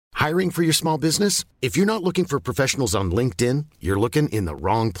Hiring for your small business? If you're not looking for professionals on LinkedIn, you're looking in the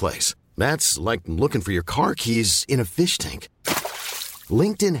wrong place. That's like looking for your car keys in a fish tank.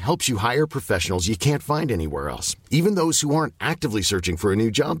 LinkedIn helps you hire professionals you can't find anywhere else, even those who aren't actively searching for a new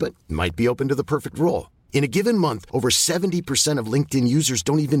job but might be open to the perfect role. In a given month, over 70% of LinkedIn users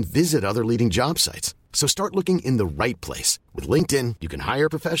don't even visit other leading job sites. So start looking in the right place. With LinkedIn, you can hire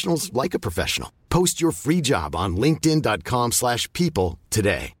professionals like a professional. Post your free job on linkedin.com/people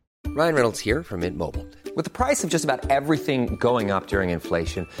today. Ryan Reynolds here from Mint Mobile. With the price of just about everything going up during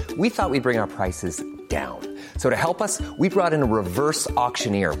inflation, we thought we'd bring our prices down. So to help us, we brought in a reverse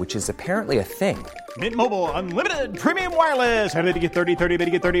auctioneer, which is apparently a thing. Mint Mobile Unlimited Premium Wireless. How to get 30, 30, bit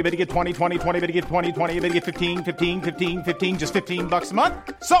to get 30, bit to get 20, 20, 20, bit to get 20, 20, bit to get 15, 15, 15, 15, just $15 a month?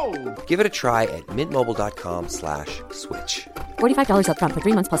 Sold! Give it a try at mintmobile.com/switch. $45 up front for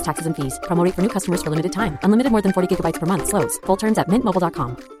 3 months plus taxes and fees. Promo rate for new customers for limited time. Unlimited more than 40 gigabytes per month. Slows full terms at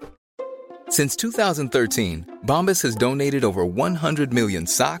mintmobile.com. Since 2013, Bombas has donated over 100 million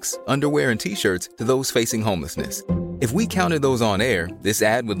socks, underwear, and T-shirts to those facing homelessness. If we counted those on air, this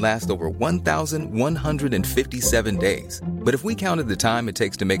ad would last over 1,157 days. But if we counted the time it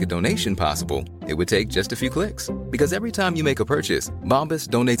takes to make a donation possible, it would take just a few clicks. Because every time you make a purchase, Bombas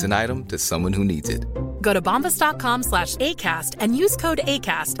donates an item to someone who needs it. Go to bombas.com/ACAST and use code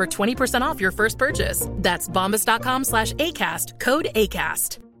ACAST for 20% off your first purchase. That's bombas.com/ACAST, code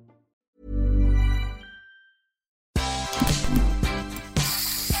ACAST.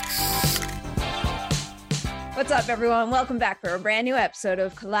 What's up, everyone? Welcome back for a brand new episode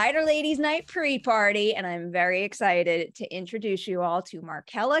of Collider Ladies Night Pre-Party, and I'm very excited to introduce you all to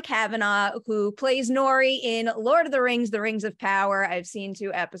Markella Kavanagh, who plays Nori in Lord of the Rings, The Rings of Power. I've seen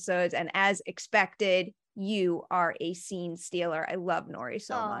 2 episodes, and as expected, you are a scene stealer. I love Nori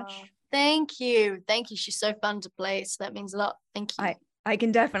so much. Thank you. Thank you. She's so fun to play, so that means a lot. Thank you. I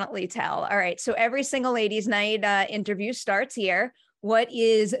can definitely tell. All right, so every single Ladies Night interview starts here. What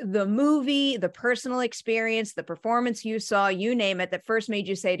is the movie, the personal experience, the performance you saw, you name it, that first made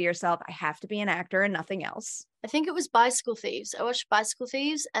you say to yourself, I have to be an actor and nothing else? I think it was Bicycle Thieves. I watched Bicycle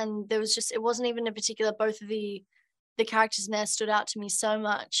Thieves, and there was just, it wasn't even in particular, both of the characters in there stood out to me so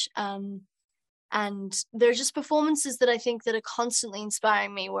much. And there are just performances that I think that are constantly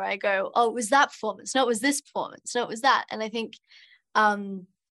inspiring me, where I go, oh, it was that performance. No, it was this performance. No, it was that. And I think,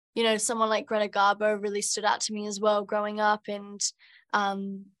 someone like Greta Garbo really stood out to me as well growing up. And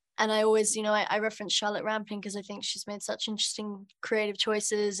I always, I reference Charlotte Rampling because I think she's made such interesting creative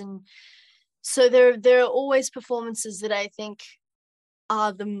choices. And so there are always performances that I think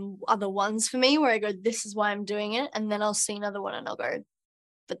are the ones for me where I go, this is why I'm doing it. And then I'll see another one and I'll go,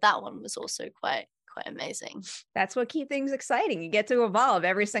 but that one was also quite amazing. That's what keeps things exciting. You get to evolve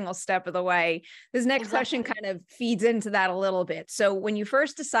every single step of the way. This next question kind of feeds into that a little bit. So when you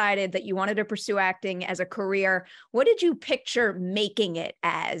first decided that you wanted to pursue acting as a career, what did you picture making it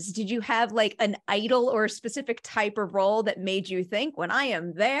as? Did you have like an idol or a specific type of role that made you think, when I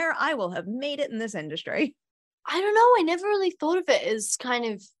am there, I will have made it in this industry? I don't know. I never really thought of it as kind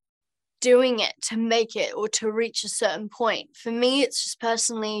of doing it to make it or to reach a certain point. For me, it's just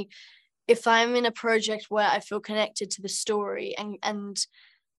personally, if I'm in a project where I feel connected to the story and I'm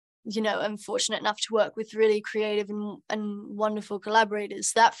fortunate enough to work with really creative and wonderful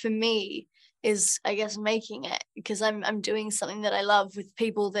collaborators, that for me is, I guess, making it, because I'm doing something that I love with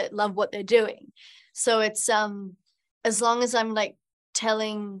people that love what they're doing. So it's as long as I'm like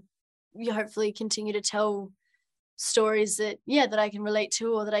telling, hopefully continue to tell stories that I can relate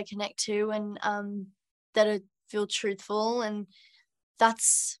to or that I connect to, and that feel truthful, and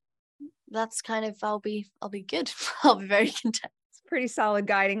that's kind of, I'll be good. I'll be very content. It's pretty solid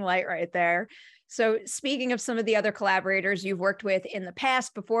guiding light right there. So speaking of some of the other collaborators you've worked with in the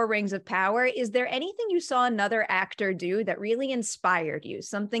past before Rings of Power, is there anything you saw another actor do that really inspired you?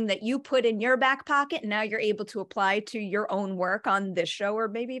 Something that you put in your back pocket and now you're able to apply to your own work on this show, or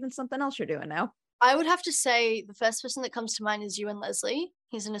maybe even something else you're doing now? I would have to say the first person that comes to mind is Ewan Leslie.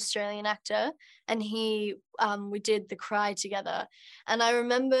 He's an Australian actor, and we did The Cry together. And I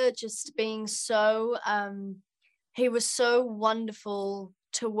remember just being so, he was so wonderful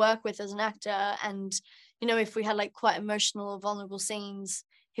to work with as an actor. And, if we had like quite emotional or vulnerable scenes,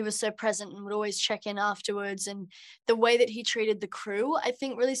 he was so present and would always check in afterwards. And the way that he treated the crew, I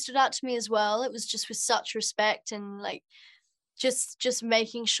think, really stood out to me as well. It was just with such respect and like, just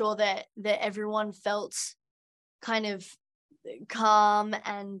making sure that everyone felt kind of calm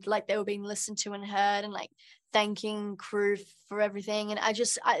and like they were being listened to and heard, and like thanking crew for everything. And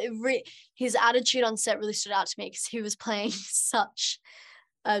his attitude on set really stood out to me because he was playing such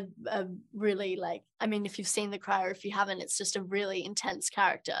a really, like, I mean, if you've seen The Cry or if you haven't, it's just a really intense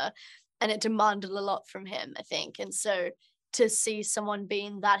character, and it demanded a lot from him, I think. And so to see someone be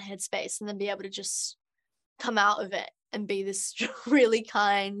in that headspace and then be able to just come out of it and be this really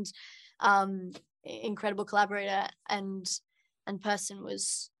kind, incredible collaborator and person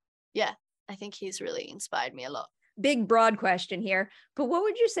was, yeah, I think he's really inspired me a lot. Big broad question here, but what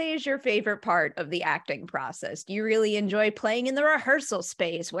would you say is your favorite part of the acting process? Do you really enjoy playing in the rehearsal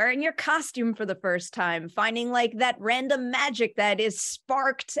space, wearing your costume for the first time, finding like that random magic that is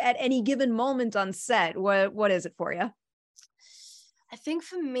sparked at any given moment on set? What is it for you? I think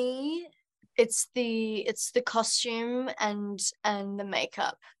for me, it's the costume and the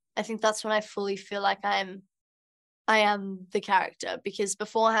makeup. I think that's when I fully feel like I am the character, because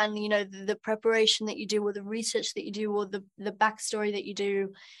beforehand, you know, the preparation that you do or the research that you do or the backstory that you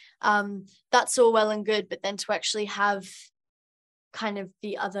do, that's all well and good, but then to actually have kind of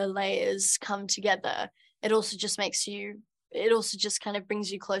the other layers come together, it also just kind of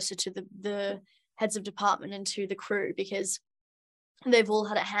brings you closer to the heads of department and to the crew, because they've all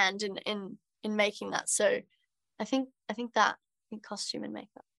had a hand in making that. So I think costume and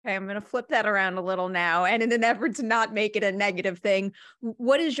makeup. Okay, I'm going to flip that around a little now. And in an effort to not make it a negative thing,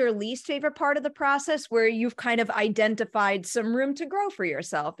 what is your least favorite part of the process where you've kind of identified some room to grow for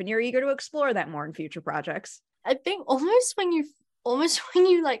yourself and you're eager to explore that more in future projects? I think almost when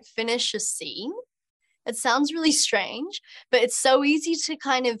you like finish a scene, it sounds really strange, but it's so easy to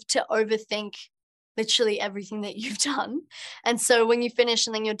kind of to overthink literally everything that you've done. And so when you finish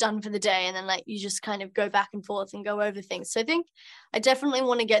and then you're done for the day, and then like you just kind of go back and forth and go over things. So I think I definitely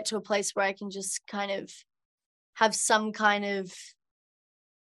want to get to a place where I can just kind of have some kind of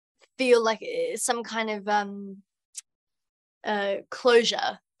feel like some kind of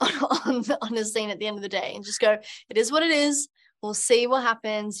closure on a scene at the end of the day, and just go, it is what it is. We'll see what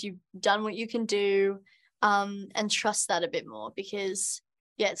happens. You've done what you can do, and trust that a bit more, because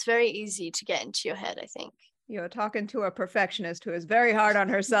yeah, it's very easy to get into your head, I think. You're talking to a perfectionist who is very hard on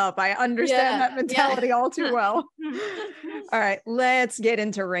herself. I understand that mentality all too well. All right, let's get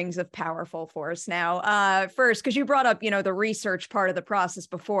into Rings of Power full force now. First, because you brought up, the research part of the process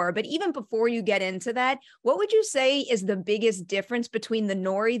before, but even before you get into that, what would you say is the biggest difference between the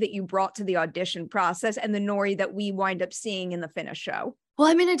Nori that you brought to the audition process and the Nori that we wind up seeing in the finished show? Well,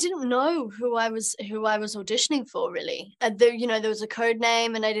 I mean, I didn't know who I was auditioning for, really. There was a code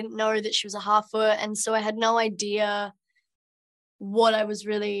name, and I didn't know that she was a half-foot, and so I had no idea what I was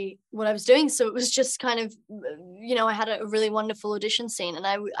doing. So it was just kind of, I had a really wonderful audition scene, and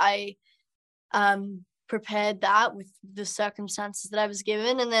I prepared that with the circumstances that I was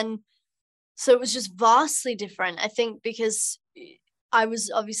given, and then so it was just vastly different, I think, because I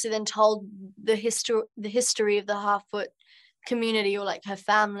was obviously then told the history of the half-foot community, or like her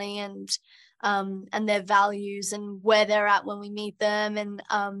family and their values and where they're at when we meet them, and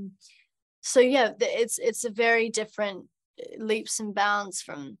so yeah, it's a very different leaps and bounds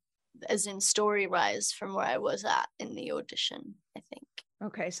from, as in story rise, from where I was at in the audition, I think.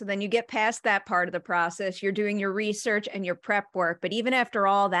 Okay, so then you get past that part of the process, you're doing your research and your prep work, but even after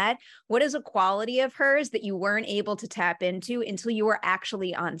all that, what is a quality of hers that you weren't able to tap into until you were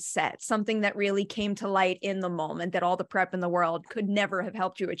actually on set? Something that really came to light in the moment that all the prep in the world could never have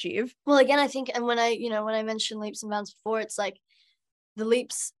helped you achieve? Well, again, I think, and when I mentioned leaps and bounds before, it's like the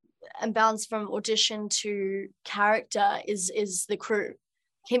leaps and bounds from audition to character is the crew.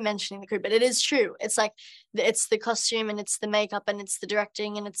 Keep mentioning the crew, but it is true. It's like it's the costume and it's the makeup and it's the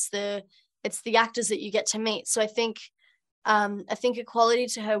directing and it's the actors that you get to meet. So I think a quality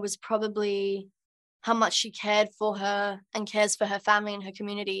to her was probably how much she cared for her and cares for her family and her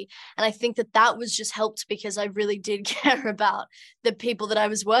community. And I think that was just helped because I really did care about the people that I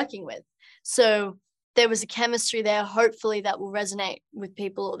was working with. So there was a chemistry there, hopefully, that will resonate with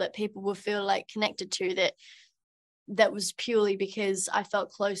people, or that people will feel like connected to, that was purely because I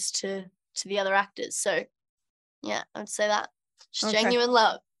felt close to the other actors. So yeah, I would say that just genuine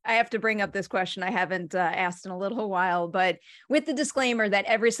love. I have to bring up this question I haven't asked in a little while, but with the disclaimer that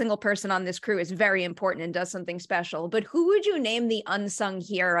every single person on this crew is very important and does something special, but who would you name the unsung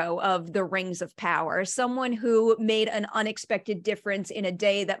hero of the Rings of Power? Someone who made an unexpected difference in a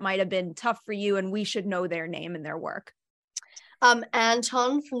day that might have been tough for you, and we should know their name and their work.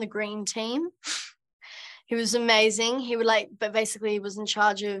 Anton from the Green Team. He was amazing. He was in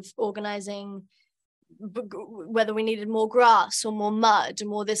charge of organizing whether we needed more grass or more mud or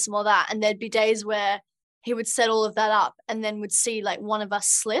more this and more that. And there'd be days where he would set all of that up and then would see like one of us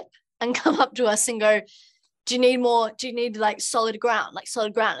slip and come up to us and go, do you need like solid ground?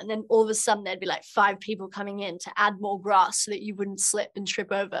 And then all of a sudden there'd be like 5 people coming in to add more grass so that you wouldn't slip and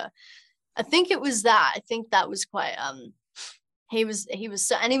trip over. I think it was that. I think that was quite, he was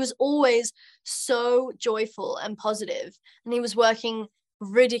so, and he was always so joyful and positive, and he was working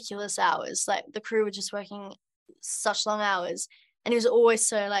ridiculous hours. Like the crew were just working such long hours, and he was always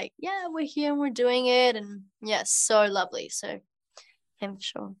so like, yeah, we're here and we're doing it. And yes, so lovely. So him for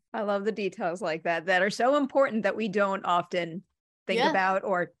sure. I love the details like that are so important that we don't often think about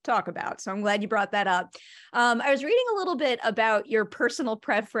or talk about. So I'm glad you brought that up. I was reading a little bit about your personal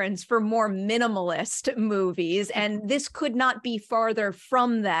preference for more minimalist movies, and this could not be farther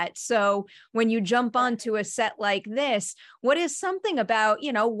from that. So when you jump onto a set like this, what is something about,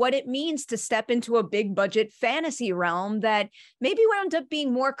 you know, what it means to step into a big budget fantasy realm that maybe wound up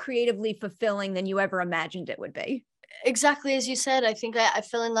being more creatively fulfilling than you ever imagined it would be? Exactly as you said, I think I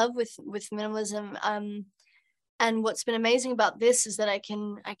fell in love with minimalism. And what's been amazing about this is that I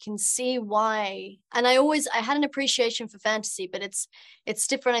can see why. And I had an appreciation for fantasy, but it's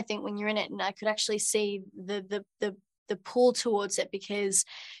different, I think, when you're in it. And I could actually see the pull towards it, because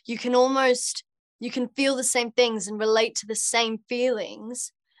you can feel the same things and relate to the same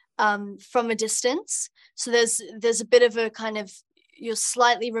feelings from a distance. So there's a bit of a kind of, you're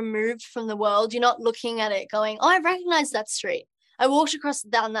slightly removed from the world. You're not looking at it going, oh, I recognize that street. I walked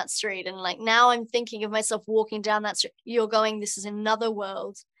down that street, and like now I'm thinking of myself walking down that street. You're going, this is another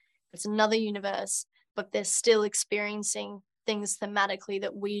world, it's another universe, but they're still experiencing things thematically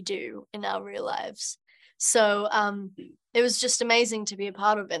that we do in our real lives. So it was just amazing to be a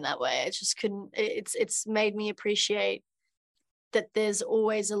part of in that way. I just couldn't, it's made me appreciate that there's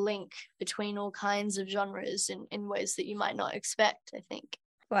always a link between all kinds of genres in ways that you might not expect, I think.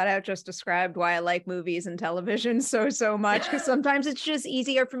 Flat out just described why I like movies and television so much, because sometimes it's just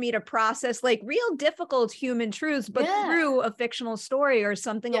easier for me to process like real difficult human truths, but through a fictional story or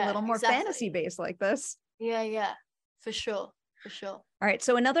something a little more fantasy based like this. Yeah, for sure. All right.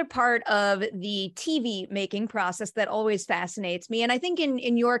 So another part of the TV making process that always fascinates me, and I think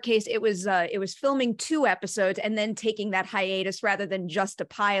in your case, it was filming 2 episodes and then taking that hiatus rather than just a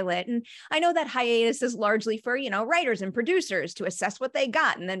pilot. And I know that hiatus is largely for, you know, writers and producers to assess what they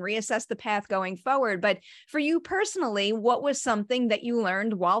got and then reassess the path going forward. But for you personally, what was something that you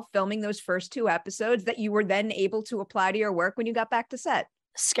learned while filming those first 2 episodes that you were then able to apply to your work when you got back to set?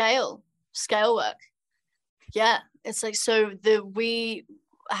 Scale work. Yeah, it's like, so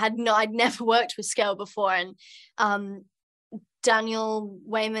I'd never worked with scale before, and Daniel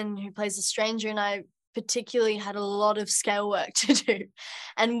Wayman, who plays the stranger, and I particularly had a lot of scale work to do,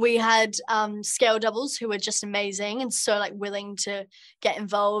 and we had scale doubles who were just amazing and so like willing to get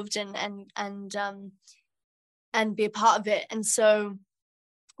involved and be a part of it. And so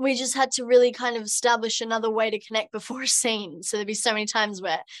we just had to really kind of establish another way to connect before a scene. So there'd be so many times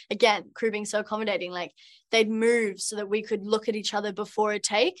where, again, crew being so accommodating, like they'd move so that we could look at each other before a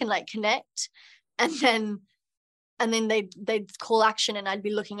take and like connect. And then they'd call action, and I'd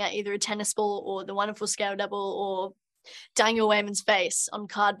be looking at either a tennis ball or the wonderful scale double or Daniel Wayman's face on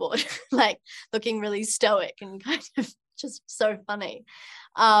cardboard, like looking really stoic and kind of just so funny.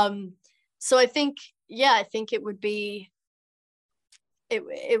 So I think it would be,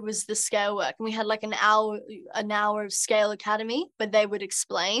 it was the scale work. And we had like an hour of Scale Academy, but they would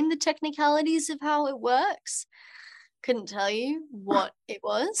explain the technicalities of how it works. Couldn't tell you what it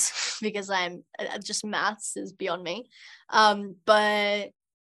was because I'm just, maths is beyond me. But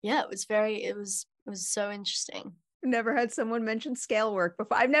yeah, it was so interesting. Never had someone mention scale work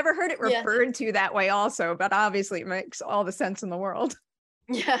before. I've never heard it referred to that way also, but obviously it makes all the sense in the world.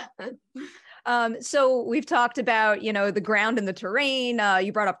 Yeah. So we've talked about, you know, the ground and the terrain.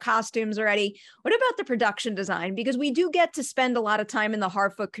 You brought up costumes already. What about the production design? Because we do get to spend a lot of time in the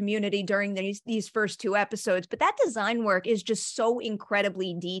Harfoot community during these first 2 episodes, but that design work is just so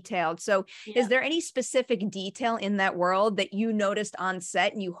incredibly detailed. So is there any specific detail in that world that you noticed on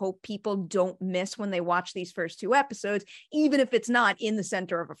set and you hope people don't miss when they watch these first 2 episodes, even if it's not in the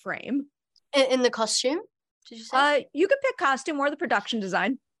center of a frame? In the costume, did you say? You could pick costume or the production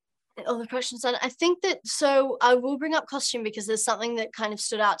design. Oh, the production design. I think that, so I will bring up costume because there's something that kind of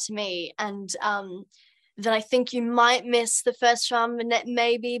stood out to me, and that I think you might miss the first round,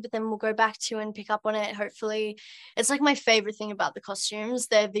 maybe, but then we'll go back to and pick up on it, hopefully. It's like my favorite thing about the costumes.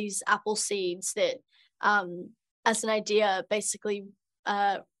 They're these apple seeds that, as an idea, basically,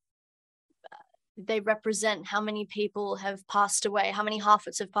 they represent how many people have passed away, how many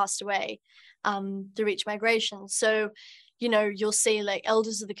Harfoots have passed away through each migration. So you know, you'll see like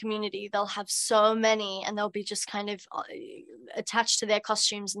elders of the community, they'll have so many, and they'll be just kind of attached to their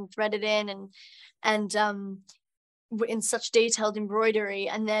costumes and threaded in and in such detailed embroidery.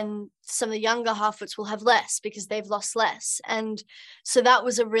 And then some of the younger Harfoots will have less because they've lost less. And so that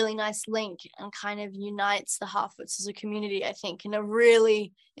was a really nice link and kind of unites the Harfoots as a community, I think, in a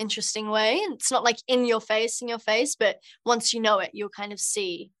really interesting way. And it's not like in your face, but once you know it, you'll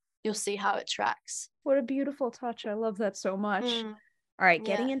see how it tracks. What a beautiful touch. I love that so much. All right,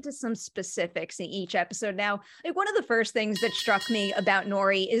 getting into some specifics in each episode now. Like, one of the first things that struck me about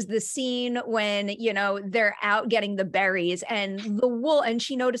Nori is the scene when, you know, they're out getting the berries and the wolf, and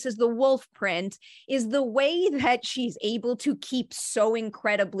she notices the wolf print, is the way that she's able to keep so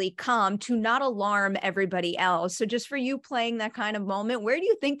incredibly calm to not alarm everybody else. So just for you playing that kind of moment, where do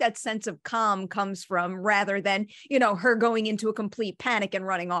you think that sense of calm comes from rather than, you know, her going into a complete panic and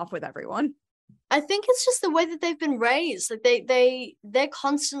running off with everyone? I think it's just the way that they've been raised. Like they're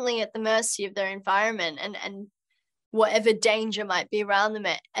constantly at the mercy of their environment and whatever danger might be around them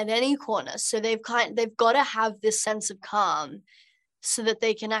at any corner. So they've got to have this sense of calm so that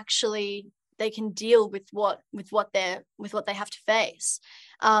they can deal with what they have to face.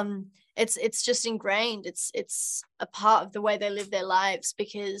 It's just ingrained. It's a part of the way they live their lives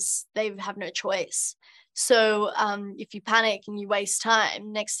because they have no choice. So if you panic and you waste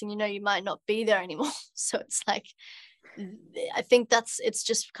time, next thing you know, you might not be there anymore. So it's like, I think it's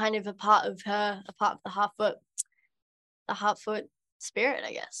just kind of a part of the Harfoot spirit,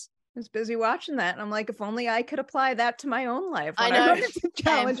 I guess. I was busy watching that, and I'm like, if only I could apply that to my own life. I know.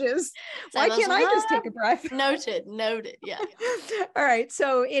 Challenges. Why can't I just take a breath? Noted. Yeah. All right.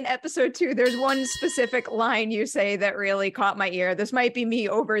 So in episode 2, there's one specific line you say that really caught my ear. This might be me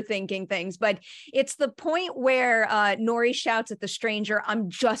overthinking things, but it's the point where Nori shouts at the stranger, "I'm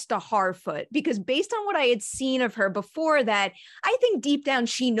just a Harfoot," because based on what I had seen of her before that, I think deep down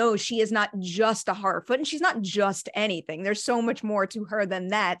she knows she is not just a Harfoot, and she's not just anything. There's so much more to her than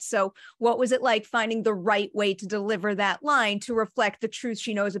that. So what was it like finding the right way to deliver that line to reflect the truth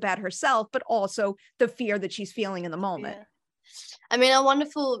she knows about herself, but also the fear that she's feeling in the moment? Yeah. I mean, a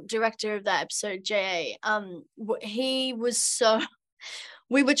wonderful director of that episode, J.A., he was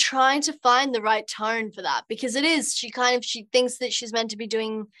we were trying to find the right tone for that, because it is, she thinks that she's meant to be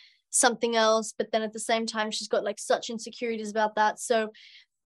doing something else, but then at the same time, she's got like such insecurities about that. So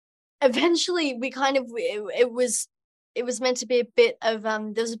eventually it was meant to be a bit of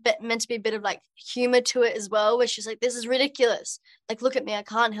meant to be a bit of like humor to it as well, where she's like, "This is ridiculous, like, look at me, I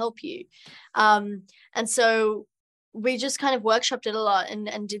can't help you," and so we just kind of workshopped it a lot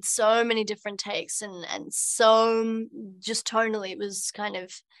and did so many different takes and so just tonally it was kind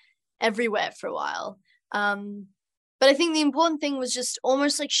of everywhere for a while. But I think the important thing was just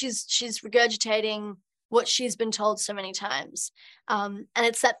almost like she's regurgitating what she's been told so many times, and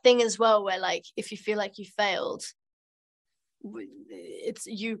it's that thing as well where, like, if you feel like you failed, it's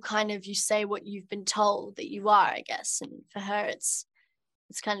you say what you've been told that you are, I guess. And for her it's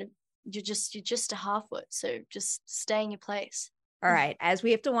kind of, you're just a Harfoot, so just stay in your place. All right, as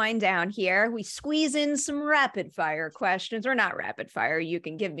we have to wind down here, we squeeze in some rapid fire questions, or not rapid fire. You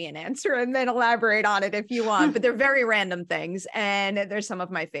can give me an answer and then elaborate on it if you want, but they're very random things, and they're some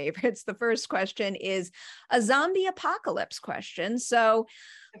of my favorites. The first question is a zombie apocalypse question. So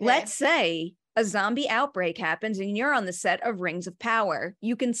let's say a zombie outbreak happens and you're on the set of Rings of Power.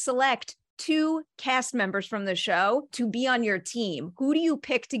 You can select 2 cast members from the show to be on your team. Who do you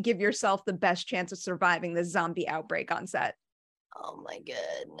pick to give yourself the best chance of surviving the zombie outbreak on set? Oh my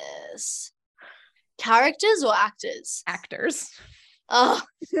goodness. Characters or actors? Actors. Oh.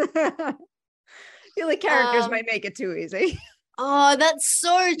 I feel like characters might make it too easy. Oh, that's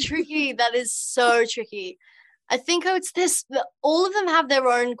so tricky. That is so tricky. I think all of them have their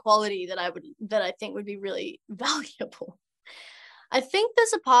own quality that I think would be really valuable. I think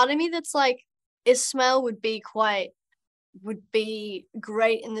there's a part of me that's like, Ismail would be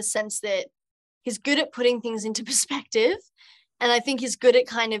great in the sense that he's good at putting things into perspective. And I think he's good at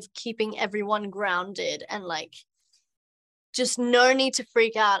kind of keeping everyone grounded and like, just no need to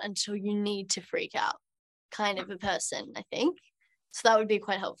freak out until you need to freak out kind of a person, I think. So that would be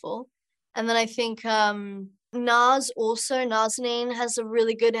quite helpful. And then I think, Nazanin has a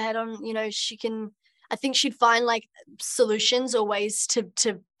really good head on, you know, I think she'd find like solutions or ways to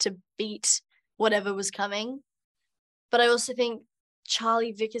beat whatever was coming. But I also think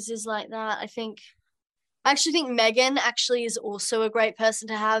Charlie Vickers is like that. I actually think Megan actually is also a great person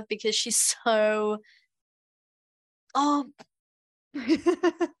to have because she's so, I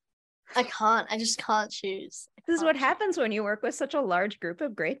just can't choose. This is what happens when you work with such a large group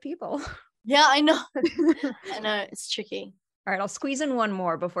of great people. Yeah, I know. I know, it's tricky. All right, I'll squeeze in one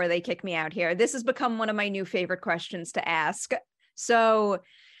more before they kick me out here. This has become one of my new favorite questions to ask. So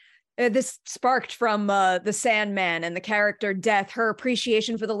this sparked from The Sandman and the character Death, her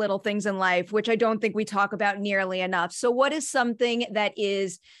appreciation for the little things in life, which I don't think we talk about nearly enough. So what is something that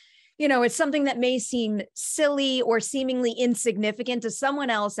is, it's something that may seem silly or seemingly insignificant to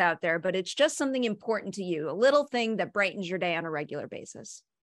someone else out there, but it's just something important to you, a little thing that brightens your day on a regular basis?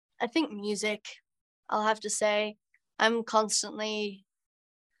 I think music, I'll have to say. I'm constantly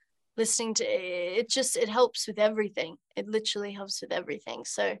listening to it. It helps with everything. It literally helps with everything.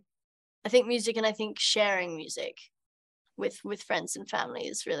 So I think music, and I think sharing music with friends and family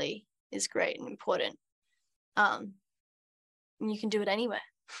is great and important. And you can do it anywhere.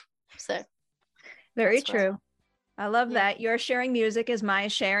 So very true. I love that. Your sharing music is my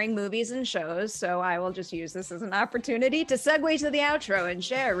sharing movies and shows. So I will just use this as an opportunity to segue to the outro and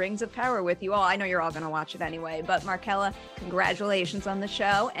share Rings of Power with you all. I know you're all going to watch it anyway, but Markella, congratulations on the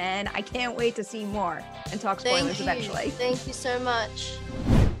show. And I can't wait to see more and talk spoilers eventually. Thank you so much.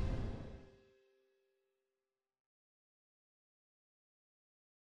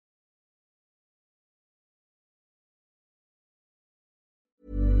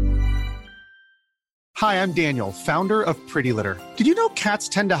 Hi, I'm Daniel, founder of Pretty Litter. Did you know cats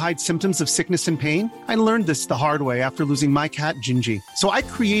tend to hide symptoms of sickness and pain? I learned this the hard way after losing my cat, Gingy. So I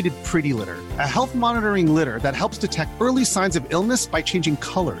created Pretty Litter, a health monitoring litter that helps detect early signs of illness by changing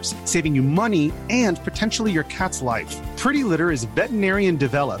colors, saving you money and potentially your cat's life. Pretty Litter is veterinarian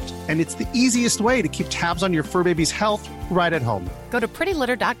developed, and it's the easiest way to keep tabs on your fur baby's health right at home. Go to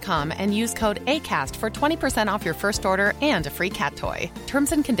prettylitter.com and use code ACAST for 20% off your first order and a free cat toy.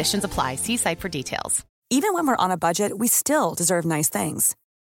 Terms and conditions apply. See site for details. Even when we're on a budget, we still deserve nice things.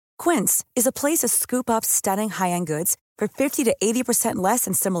 Quince is a place to scoop up stunning high-end goods for 50 to 80% less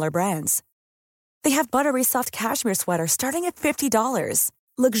than similar brands. They have buttery soft cashmere sweaters starting at $50,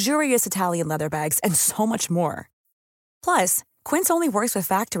 luxurious Italian leather bags, and so much more. Plus, Quince only works with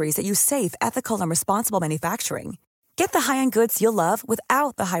factories that use safe, ethical, and responsible manufacturing. Get the high-end goods you'll love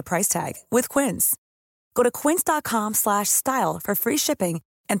without the high price tag with Quince. Go to quince.com/style for free shipping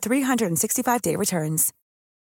and 365-day returns.